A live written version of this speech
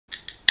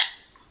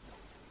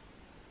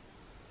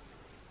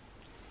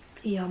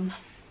Yum.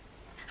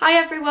 Hi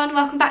everyone,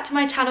 welcome back to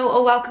my channel,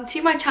 or welcome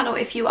to my channel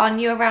if you are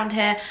new around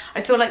here.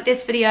 I feel like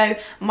this video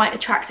might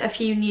attract a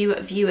few new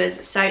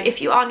viewers, so if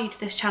you are new to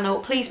this channel,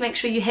 please make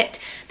sure you hit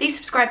the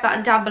subscribe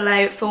button down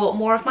below for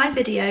more of my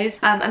videos,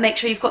 and make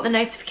sure you've got the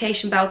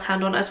notification bell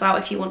turned on as well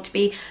if you want to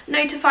be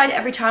notified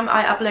every time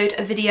I upload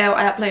a video.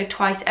 I upload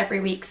twice every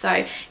week,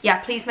 so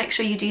yeah, please make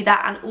sure you do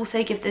that, and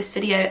also give this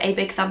video a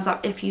big thumbs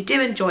up if you do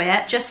enjoy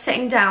it. Just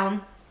sitting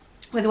down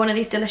with one of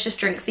these delicious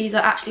drinks. These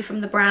are actually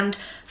from the brand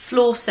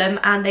Flawsome,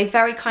 and they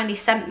very kindly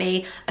sent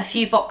me a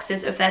few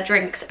boxes of their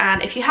drinks.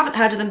 And if you haven't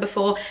heard of them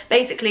before,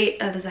 basically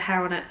there's a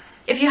hair on it.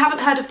 If you haven't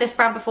heard of this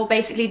brand before,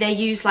 basically they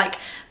use like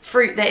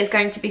fruit that is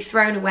going to be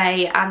thrown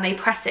away and they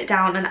press it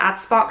down and add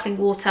sparkling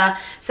water.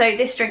 So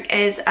this drink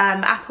is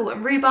apple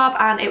and rhubarb,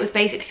 and it was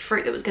basically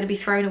fruit that was going to be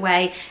thrown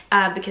away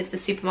because the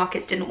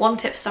supermarkets didn't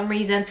want it for some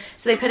reason,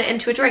 so they put it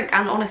into a drink,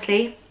 and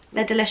honestly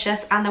they're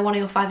delicious and they're 1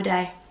 or 5 a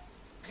day.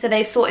 So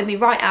they've sorted me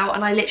right out,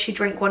 and I literally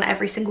drink one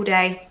every single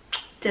day.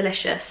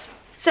 Delicious.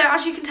 So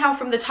as you can tell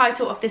from the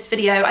title of this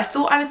video, I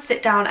thought I would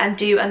sit down and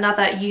do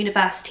another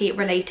university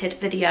related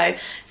video.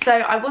 So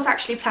I was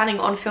actually planning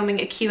on filming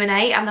a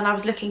Q&A, and then I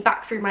was looking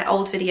back through my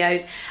old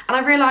videos and I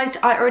realised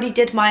I already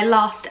did my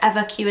last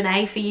ever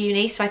Q&A for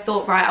uni, so I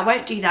thought, right, I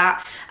won't do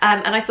that.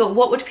 And I thought,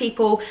 what would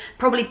people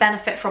probably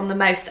benefit from the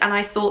most? And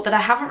I thought that I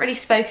haven't really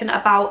spoken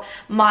about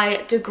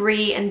my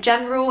degree in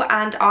general,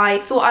 and I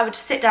thought I would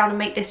sit down and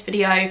make this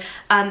video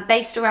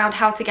based around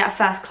how to get a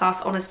first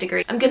class honours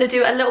degree. I'm going to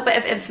do a little bit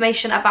of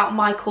information about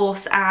my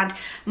course and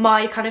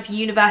my kind of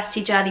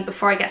university journey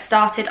before I get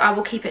started. I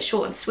will keep it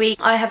short and sweet.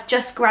 I have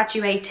just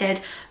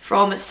graduated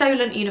from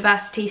Solent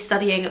University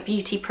studying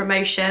beauty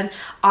promotion.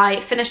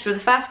 I finished with a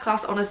first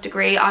class honours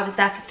degree. I was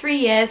there for 3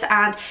 years,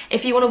 and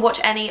if you want to watch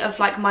any of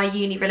like my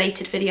uni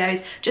related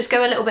videos, just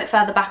go a little bit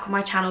further back on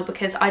my channel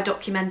because I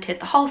documented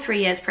the whole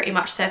 3 years pretty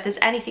much. So if there's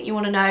anything you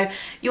want to know,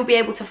 you'll be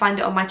able to find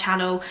it on my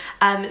channel.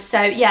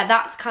 So yeah,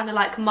 that's kind of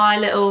like my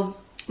little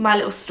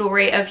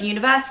story of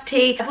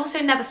university. I've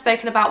also never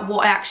spoken about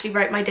what I actually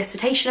wrote my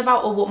dissertation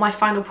about or what my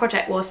final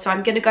project was, so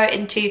I'm going to go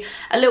into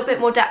a little bit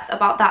more depth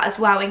about that as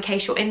well in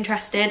case you're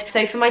interested.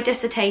 So for my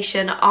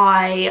dissertation,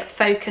 I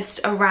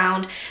focused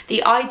around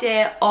the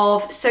idea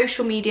of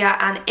social media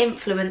and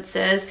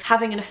influencers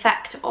having an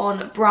effect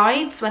on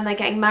brides when they're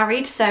getting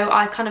married. So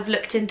I kind of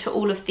looked into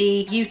all of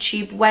the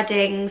YouTube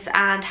weddings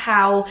and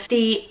how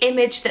the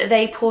image that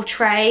they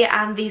portray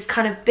and these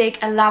kind of big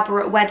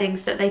elaborate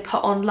weddings that they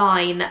put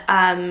online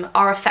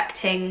are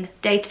affecting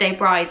day-to-day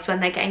brides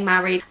when they're getting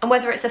married, and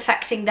whether it's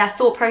affecting their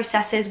thought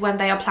processes when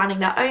they are planning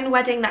their own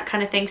wedding, that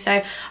kind of thing.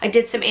 So I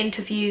did some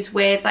interviews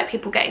with like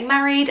people getting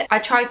married. I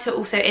tried to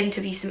also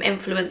interview some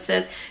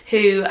influencers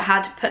who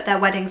had put their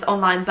weddings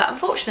online, but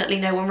unfortunately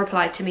no one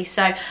replied to me,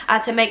 so I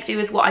had to make do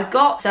with what I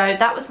got. So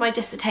that was my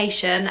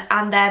dissertation.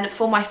 And then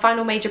for my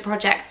final major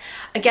project,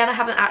 again, I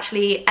haven't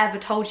actually ever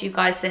told you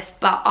guys this,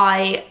 but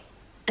I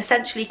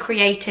essentially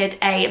created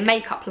a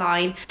makeup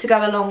line to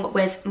go along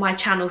with my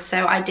channel.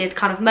 So I did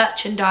kind of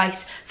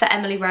merchandise for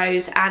Emily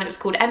Rose, and it was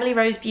called Emily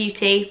Rose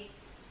Beauty.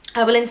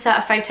 I will insert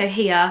a photo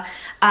here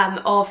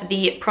of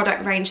the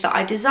product range that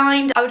I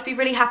designed. I would be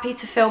really happy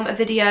to film a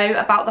video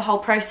about the whole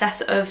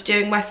process of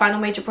doing my final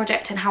major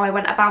project and how I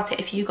went about it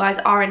if you guys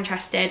are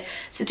interested.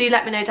 So do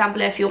let me know down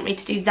below if you want me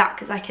to do that,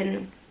 because I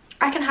can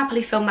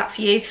happily film that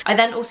for you. I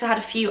then also had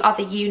a few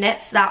other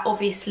units that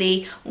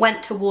obviously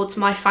went towards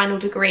my final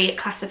degree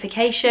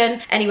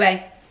classification.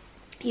 Anyway,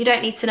 you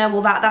don't need to know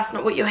all that. That's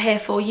not what you're here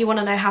for. You want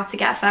to know how to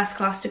get a first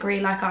class degree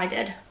like I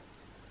did.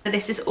 So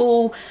this is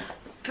all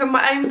from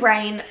my own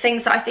brain,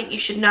 things that I think you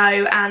should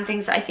know and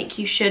things that I think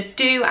you should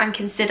do and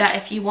consider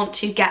if you want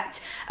to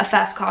get a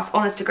first class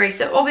honours degree.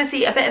 So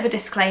obviously a bit of a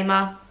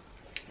disclaimer.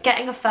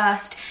 Getting a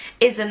first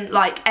isn't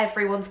like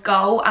everyone's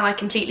goal, and I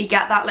completely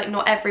get that. Like,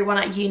 not everyone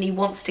at uni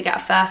wants to get a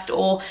first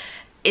or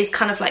is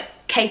kind of like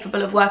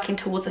capable of working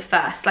towards a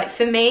first. Like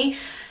for me,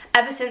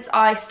 ever since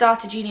I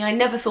started uni, I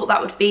never thought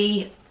that would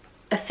be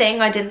a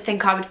thing. I didn't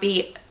think I would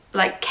be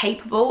like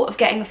capable of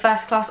getting a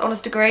first class honours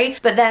degree,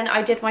 but then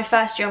I did my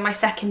first year and my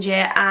second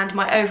year, and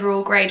my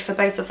overall grade for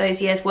both of those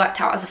years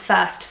worked out as a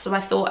first. So I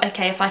thought,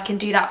 okay, if I can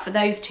do that for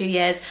those 2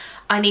 years,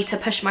 I need to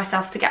push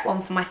myself to get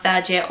one for my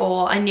third year,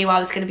 or I knew I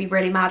was going to be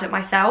really mad at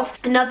myself.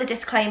 Another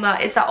disclaimer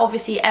is that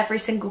obviously every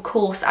single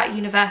course at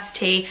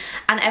university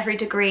and every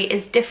degree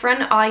is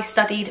different. I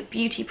studied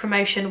beauty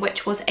promotion,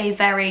 which was a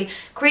very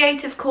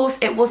creative course.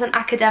 It wasn't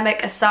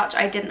academic as such.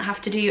 I didn't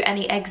have to do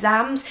any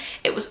exams.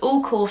 It was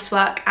all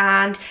coursework,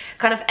 and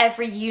kind of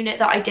every unit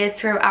that I did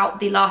throughout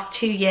the last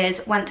 2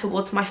 years went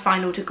towards my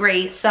final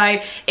degree. So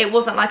it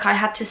wasn't like I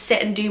had to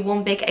sit and do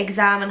one big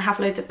exam and have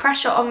loads of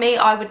pressure on me.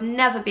 I would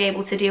never be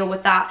able to deal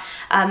with that.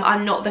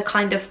 I'm not the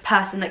kind of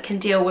person that can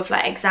deal with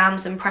like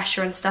exams and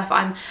pressure and stuff.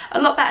 I'm a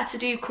lot better to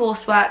do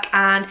coursework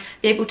and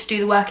be able to do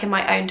the work in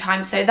my own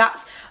time. So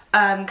that's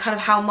kind of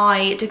how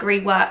my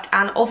degree worked,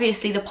 and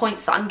obviously the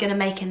points that I'm going to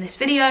make in this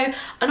video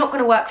are not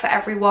going to work for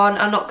everyone,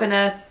 are not going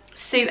to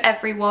suit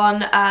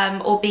everyone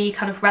or be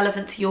kind of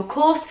relevant to your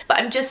course, but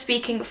I'm just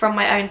speaking from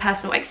my own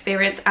personal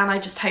experience, and I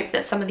just hope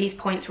that some of these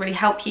points really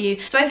help you.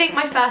 So I think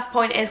my first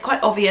point is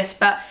quite obvious,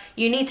 but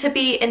you need to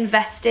be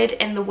invested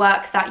in the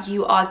work that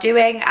you are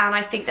doing, and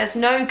I think there's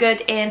no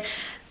good in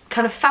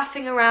kind of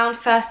faffing around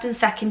first and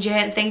second year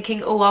and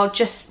thinking, oh, I'll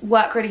just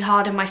work really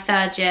hard in my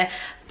third year.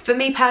 For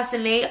me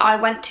personally, I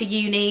went to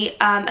uni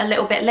a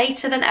little bit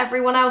later than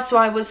everyone else, so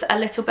I was a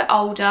little bit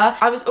older.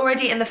 I was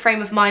already in the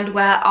frame of mind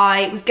where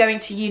I was going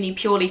to uni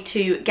purely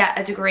to get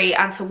a degree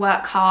and to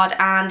work hard,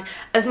 and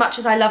as much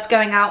as I loved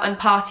going out and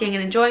partying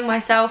and enjoying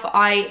myself,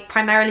 I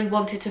primarily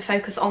wanted to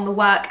focus on the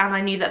work, and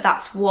I knew that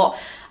that's what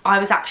I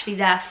was actually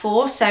there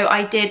for. So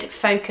I did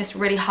focus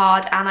really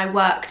hard and I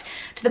worked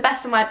to the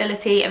best of my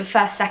ability in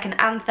first, second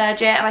and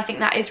third year, and I think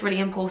that is really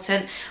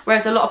important.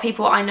 Whereas a lot of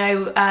people I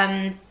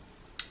know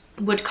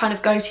would kind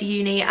of go to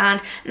uni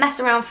and mess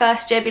around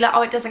first year, be like,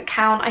 oh, it doesn't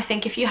count. I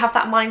think if you have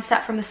that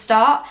mindset from the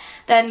start,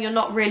 then you're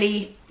not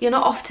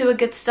off to a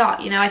good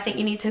start, you know. I think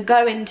you need to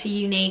go into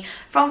uni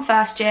from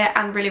first year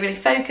and really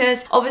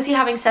focus. Obviously,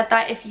 having said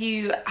that, if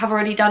you have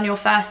already done your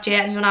first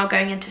year and you're now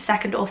going into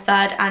second or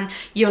third and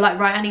you're like,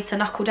 right, I need to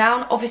knuckle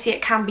down, obviously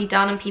it can be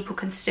done and people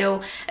can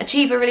still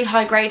achieve a really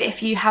high grade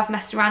if you have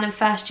messed around in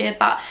first year.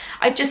 But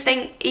I just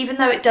think, even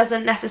though it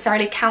doesn't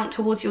necessarily count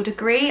towards your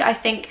degree, I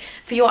think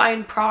for your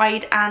own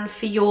pride and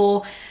for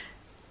your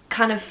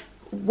kind of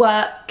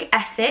work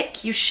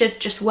ethic, you should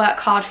just work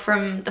hard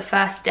from the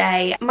first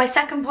day. My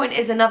second point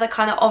is another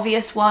kind of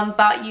obvious one,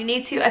 but you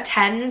need to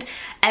attend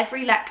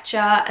every lecture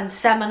and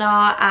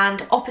seminar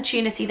and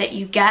opportunity that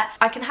you get.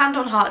 I can hand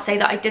on heart say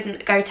that I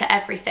didn't go to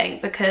everything,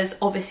 because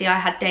obviously I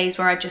had days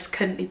where I just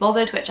couldn't be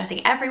bothered, which I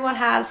think everyone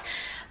has.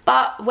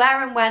 But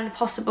where and when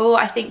possible,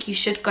 I think you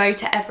should go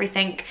to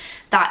everything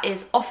that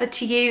is offered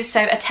to you.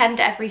 So attend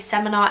every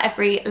seminar,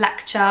 every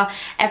lecture,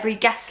 every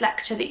guest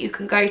lecture that you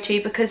can go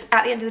to, because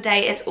at the end of the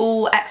day, it's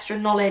all extra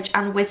knowledge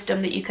and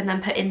wisdom that you can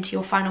then put into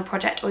your final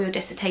project or your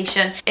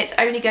dissertation. It's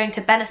only going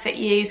to benefit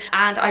you,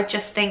 and I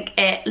just think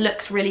it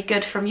looks really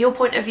good from your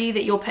point of view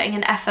that you're putting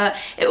in effort.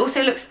 It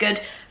also looks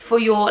good for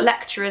your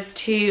lecturers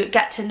to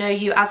get to know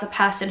you as a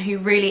person who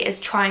really is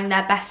trying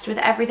their best with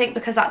everything,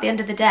 because at the end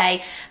of the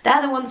day,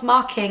 they're the ones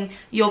marking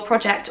your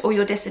project or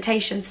your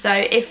dissertation. So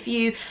if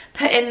you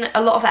put in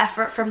a lot of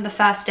effort from the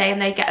first day and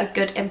they get a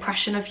good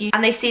impression of you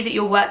and they see that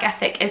your work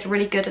ethic is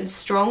really good and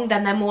strong,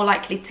 then they're more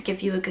likely to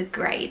give you a good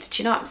grade.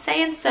 Do you know what I'm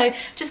saying? So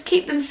just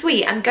keep them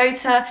sweet and go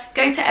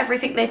to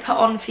everything they put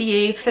on for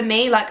you. For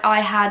me, like,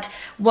 I had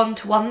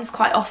one-to-ones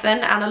quite often,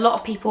 and a lot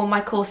of people in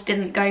my course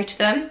didn't go to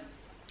them,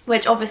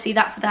 which obviously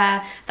that's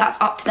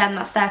up to them,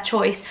 that's their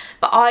choice.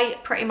 But I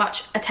pretty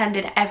much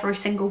attended every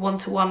single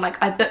one-to-one.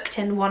 Like, I booked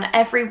in one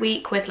every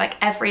week with like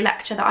every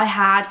lecture that I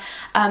had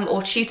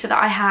or tutor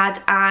that I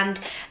had, and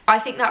I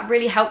think that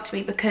really helped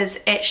me because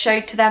it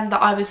showed to them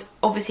that I was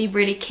obviously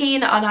really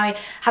keen, and I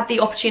had the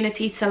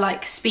opportunity to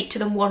like speak to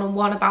them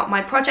one-on-one about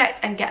my project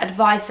and get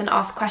advice and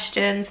ask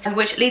questions, and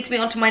which leads me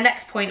on to my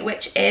next point,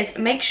 which is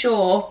make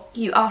sure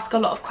you ask a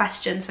lot of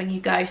questions when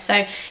you go.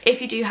 So if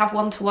you do have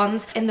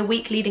one-to-ones in the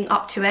week leading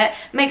up to it,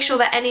 make sure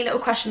that any little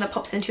question that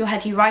pops into your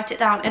head, you write it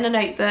down in a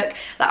notebook.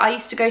 Like, I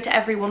used to go to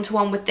every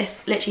one-to-one with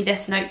literally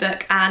this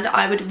notebook, and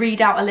I would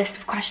read out a list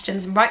of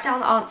questions and write down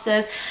the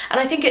answers, and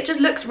I think it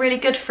just looks really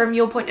good from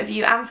your point of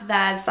view and for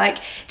theirs. Like,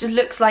 it just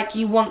looks like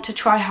you want to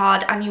try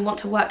hard and you want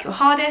to work your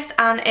hardest,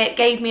 and it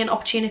gave me an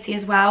opportunity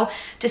as well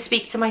to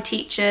speak to my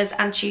teachers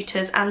and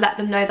tutors and let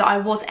them know that I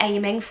was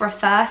aiming for a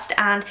first,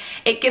 and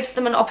it gives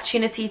them an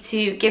opportunity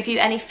to give you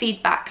any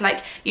feedback.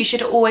 Like, you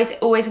should always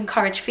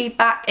encourage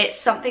feedback. It's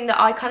something that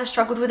I kind of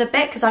struggled with a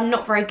bit because I'm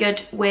not very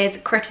good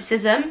with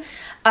criticism.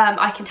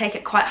 I can take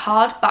it quite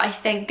hard, but I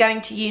think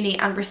going to uni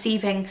and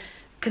receiving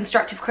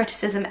constructive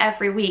criticism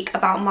every week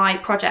about my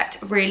project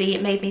really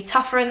made me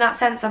tougher in that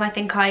sense, and I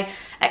think I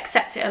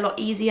accept it a lot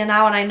easier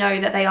now, and I know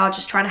that they are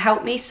just trying to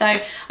help me. So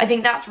I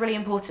think that's really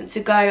important,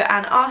 to go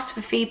and ask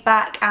for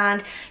feedback,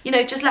 and, you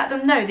know, just let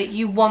them know that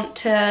you want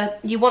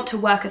to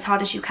work as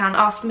hard as you can.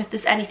 Ask them if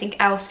there's anything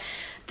else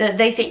that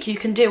they think you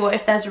can do, or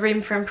if there's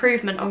room for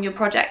improvement on your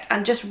project,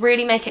 and just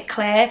really make it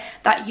clear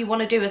that you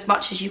want to do as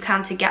much as you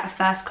can to get a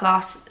first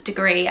class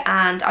degree,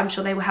 and I'm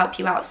sure they will help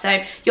you out.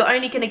 So you're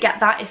only going to get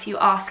that if you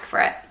ask for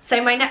it. So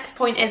my next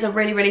point is a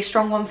really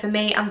strong one for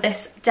me, and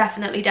this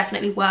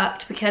definitely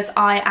worked because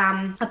I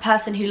am a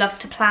person who loves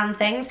to plan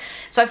things.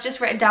 So I've just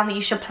written down that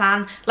you should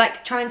plan,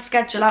 like, try and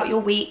schedule out your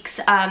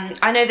weeks.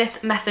 I know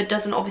this method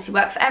doesn't obviously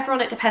work for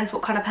everyone. It depends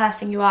what kind of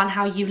person you are and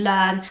how you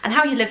learn and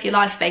how you live your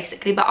life,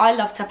 basically, but I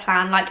love to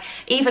plan. Like,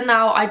 even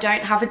now I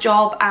don't have a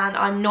job and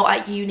I'm not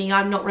at uni,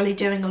 I'm not really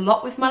doing a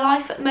lot with my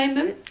life at the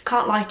moment,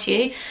 can't lie to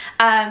you.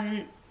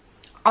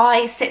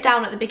 I sit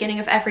down at the beginning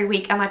of every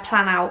week and I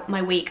plan out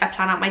my week. I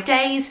plan out my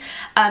days,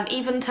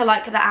 even to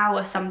like the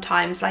hour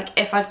sometimes. Like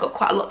if I've got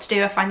quite a lot to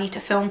do, if I need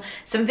to film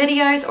some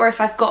videos, or if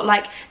I've got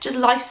like just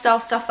lifestyle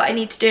stuff that I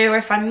need to do, or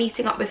if I'm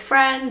meeting up with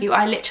friends,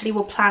 I literally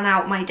will plan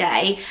out my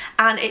day,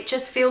 and it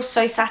just feels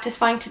so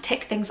satisfying to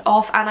tick things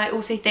off. And I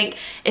also think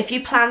if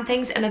you plan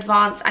things in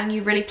advance and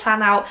you really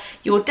plan out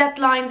your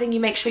deadlines and you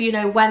make sure you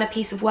know when a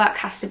piece of work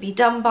has to be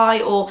done by,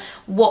 or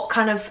what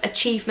kind of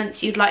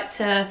achievements you'd like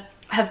to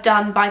have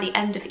done by the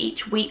end of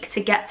each week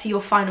to get to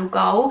your final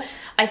goal,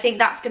 I think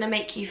that's going to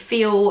make you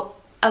feel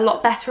a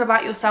lot better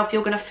about yourself.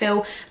 You're going to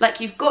feel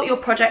like you've got your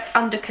project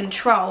under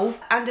control,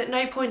 and at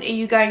no point are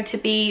you going to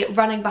be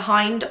running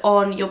behind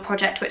on your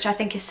project, which I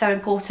think is so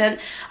important.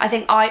 I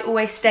think I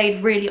always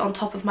stayed really on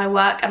top of my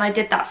work, and I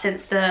did that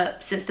since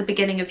the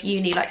beginning of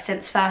uni, like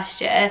since first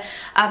year.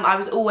 I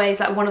was always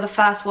like one of the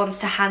first ones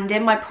to hand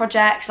in my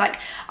project. Like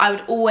I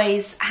would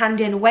always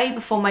hand in way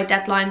before my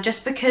deadline,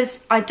 just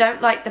because I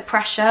don't like the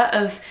pressure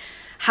of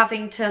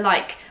having to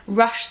like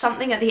rush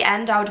something at the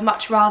end. I would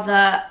much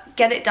rather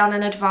get it done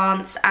in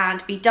advance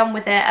and be done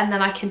with it, and then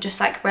I can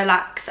just like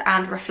relax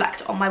and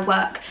reflect on my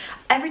work.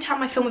 Every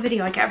time I film a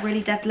video I get a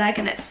really dead leg,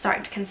 and it's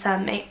starting to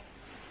concern me.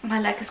 My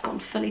leg has gone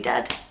fully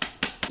dead.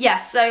 Yeah,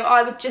 so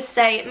I would just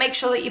say make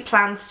sure that you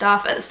plan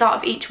stuff at the start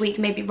of each week.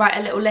 Maybe write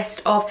a little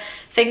list of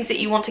things that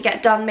you want to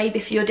get done, maybe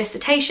for your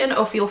dissertation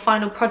or for your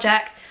final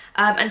project.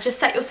 And just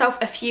set yourself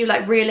a few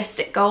like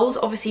realistic goals.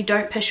 Obviously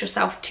don't push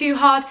yourself too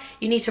hard,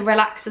 you need to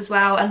relax as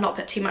well and not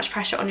put too much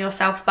pressure on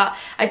yourself. But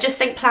I just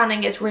think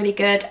planning is really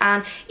good,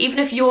 and even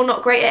if you're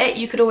not great at it,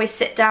 you could always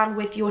sit down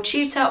with your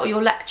tutor or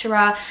your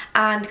lecturer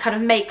and kind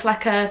of make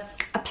like a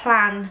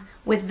plan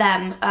with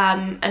them,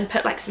 and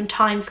put like some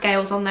time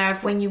scales on there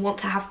of when you want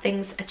to have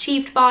things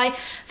achieved by.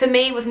 For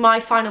me, with my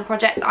final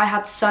project, I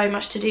had so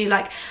much to do.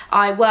 Like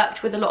I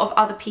worked with a lot of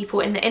other people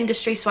in the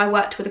industry, so I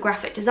worked with a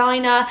graphic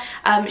designer.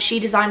 She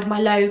designed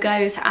my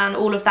logos and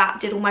all of that,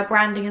 did all my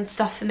branding and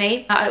stuff for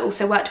me. I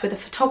also worked with a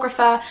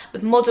photographer,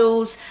 with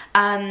models,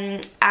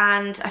 and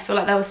I feel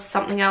like there was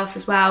something else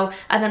as well,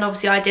 and then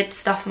obviously I did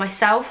stuff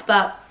myself.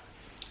 But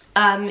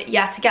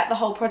yeah, to get the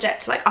whole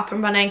project like up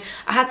and running,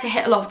 I had to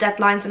hit a lot of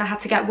deadlines and I had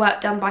to get work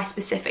done by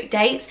specific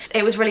dates.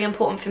 It was really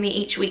important for me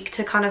each week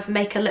to kind of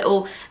make a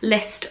little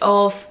list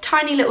of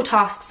tiny little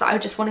tasks that I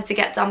just wanted to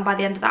get done by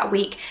the end of that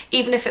week,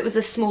 even if it was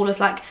as small as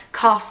like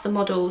cast the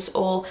models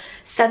or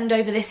send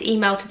over this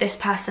email to this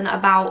person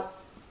about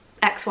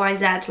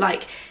XYZ.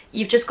 Like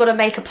you've just got to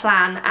make a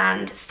plan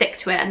and stick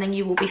to it, and then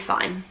you will be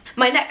fine.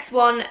 My next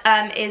one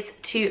is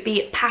to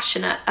be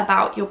passionate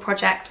about your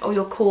project or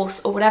your course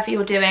or whatever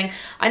you're doing.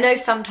 I know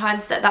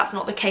sometimes that that's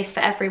not the case for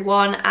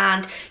everyone,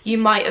 and you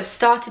might have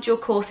started your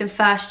course in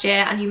first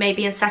year and you may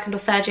be in second or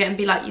third year and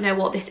be like, you know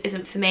what, this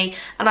isn't for me.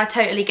 And I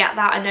totally get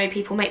that. I know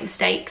people make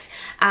mistakes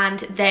and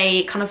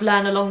they kind of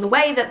learn along the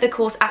way that the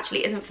course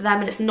actually isn't for them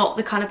and it's not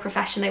the kind of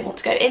profession they want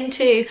to go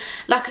into.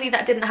 Luckily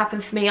that didn't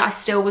happen for me. I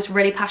still was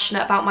really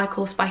passionate about my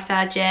course by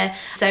third year,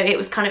 so it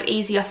was kind of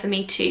easier for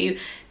me to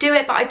do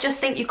it. But I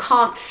just think you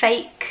can't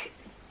fake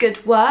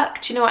good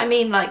work. Do you know what I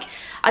mean? Like,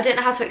 I don't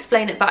know how to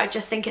explain it, but I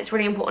just think it's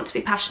really important to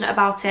be passionate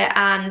about it.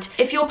 And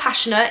if you're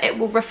passionate, it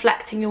will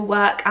reflect in your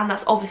work, and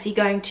that's obviously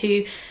going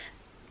to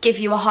give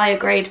you a higher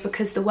grade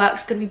because the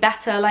work's going to be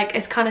better. Like,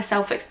 it's kind of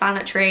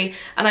self-explanatory,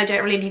 and I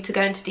don't really need to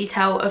go into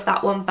detail of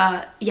that one.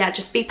 But yeah,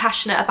 just be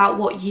passionate about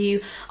what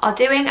you are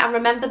doing, and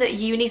remember that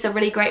uni's a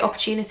really great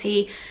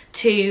opportunity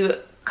to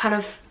kind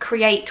of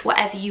create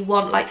whatever you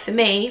want. Like for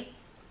me,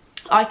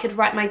 I could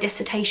write my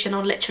dissertation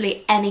on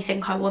literally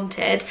anything I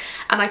wanted,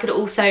 and I could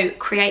also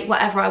create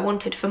whatever I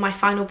wanted for my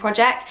final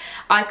project.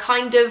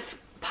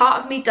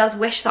 Part of me does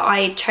wish that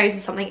I had chosen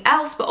something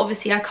else, but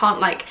obviously I can't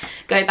like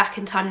go back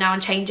in time now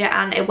and change it,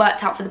 and it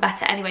worked out for the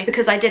better anyway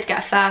because I did get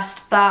a first.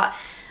 But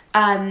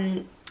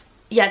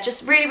yeah,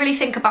 just really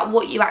think about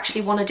what you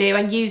actually want to do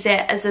and use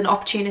it as an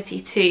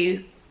opportunity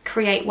to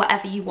create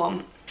whatever you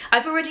want.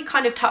 I've already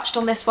kind of touched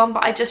on this one,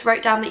 but I just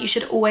wrote down that you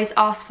should always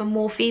ask for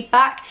more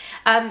feedback.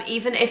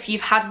 Even if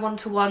you've had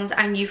one-to-ones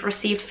and you've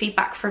received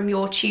feedback from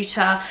your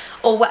tutor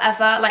or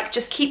whatever, like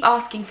just keep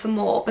asking for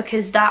more,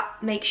 because that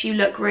makes you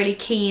look really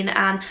keen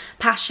and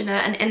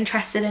passionate and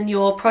interested in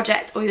your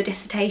project or your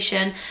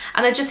dissertation.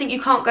 And I just think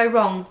you can't go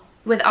wrong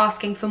with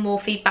asking for more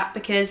feedback,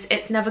 because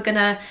it's never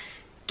gonna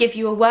give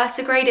you a worse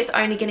grade, it's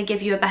only going to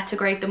give you a better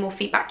grade the more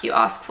feedback you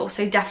ask for.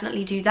 So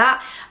definitely do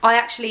that. I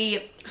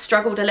actually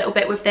struggled a little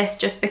bit with this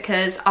just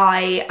because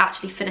I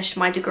actually finished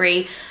my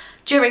degree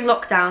during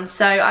lockdown,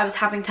 so I was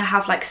having to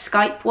have like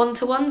Skype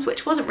one-to-ones,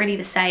 which wasn't really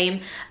the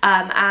same,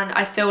 and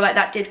I feel like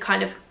that did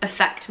kind of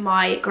affect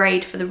my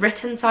grade for the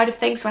written side of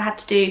things. So I had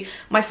to do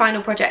my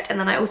final project, and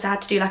then I also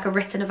had to do like a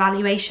written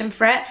evaluation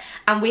for it,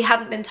 and we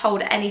hadn't been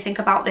told anything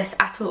about this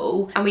at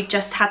all, and we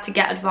just had to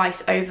get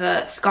advice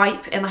over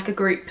Skype in like a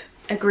group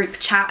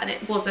chat, and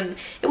it wasn't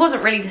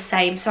really the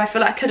same. So I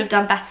feel like I could have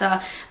done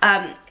better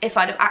if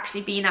I'd have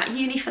actually been at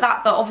uni for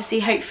that. But obviously,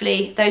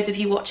 hopefully those of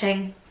you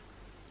watching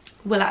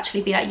will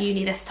actually be at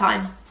uni this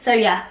time. So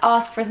yeah,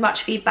 ask for as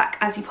much feedback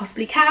as you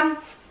possibly can.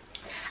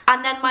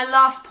 And then my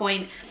last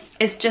point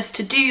is just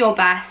to do your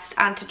best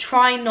and to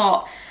try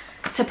not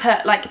to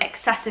put like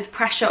excessive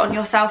pressure on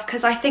yourself,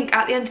 because I think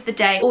at the end of the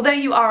day, although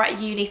you are at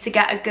uni to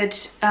get a good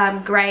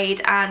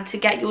grade and to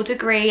get your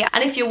degree,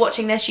 and if you're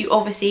watching this you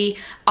obviously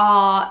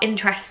are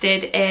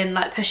interested in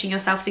like pushing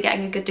yourself to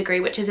getting a good degree,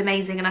 which is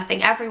amazing, and I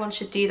think everyone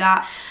should do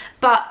that,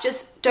 but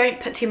just don't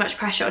put too much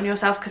pressure on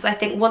yourself, because I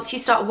think once you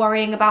start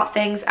worrying about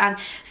things and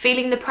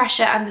feeling the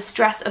pressure and the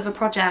stress of a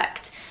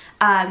project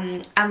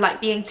and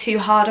like being too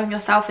hard on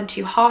yourself and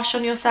too harsh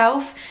on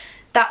yourself,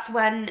 that's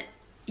when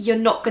you're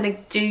not going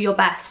to do your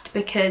best,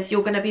 because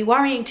you're going to be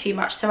worrying too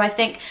much. So I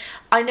think,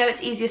 I know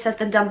it's easier said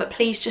than done, but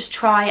please just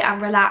try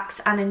and relax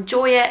and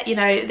enjoy it. You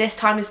know, this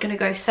time is going to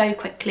go so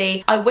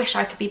quickly. I wish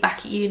I could be back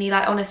at uni.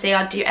 Like, honestly,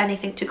 I'd do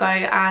anything to go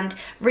and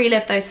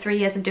relive those 3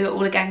 years and do it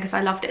all again, because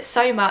I loved it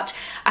so much.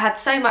 I had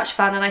so much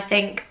fun, and I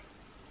think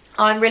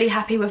I'm really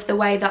happy with the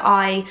way that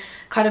I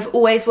kind of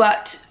always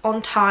worked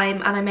on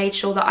time, and I made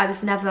sure that I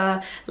was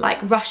never like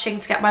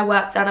rushing to get my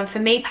work done, and for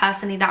me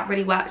personally that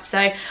really worked. So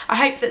I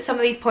hope that some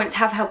of these points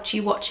have helped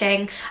you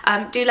watching.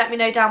 Do let me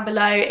know down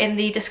below in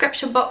the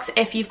description box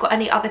if you've got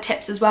any other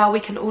tips as well.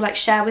 We can all like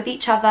share with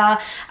each other.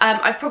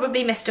 I've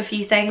probably missed a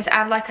few things,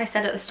 and like I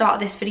said at the start of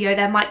this video,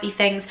 there might be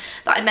things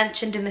that I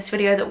mentioned in this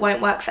video that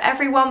won't work for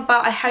everyone,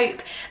 but I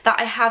hope that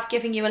I have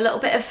given you a little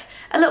bit of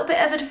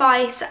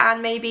advice,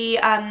 and maybe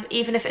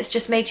even if it's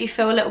just made you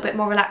feel a little bit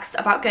more relaxed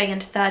about going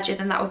into third year,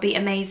 then that would be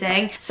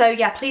amazing. So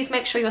yeah, please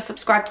make sure you're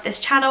subscribed to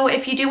this channel.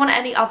 If you do want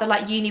any other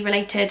like uni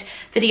related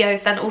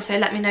videos, then also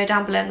let me know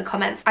down below in the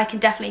comments. I can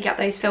definitely get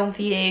those filmed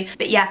for you.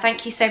 But yeah,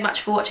 thank you so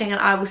much for watching,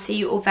 and I will see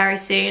you all very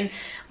soon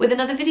with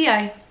another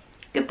video.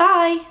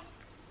 Goodbye.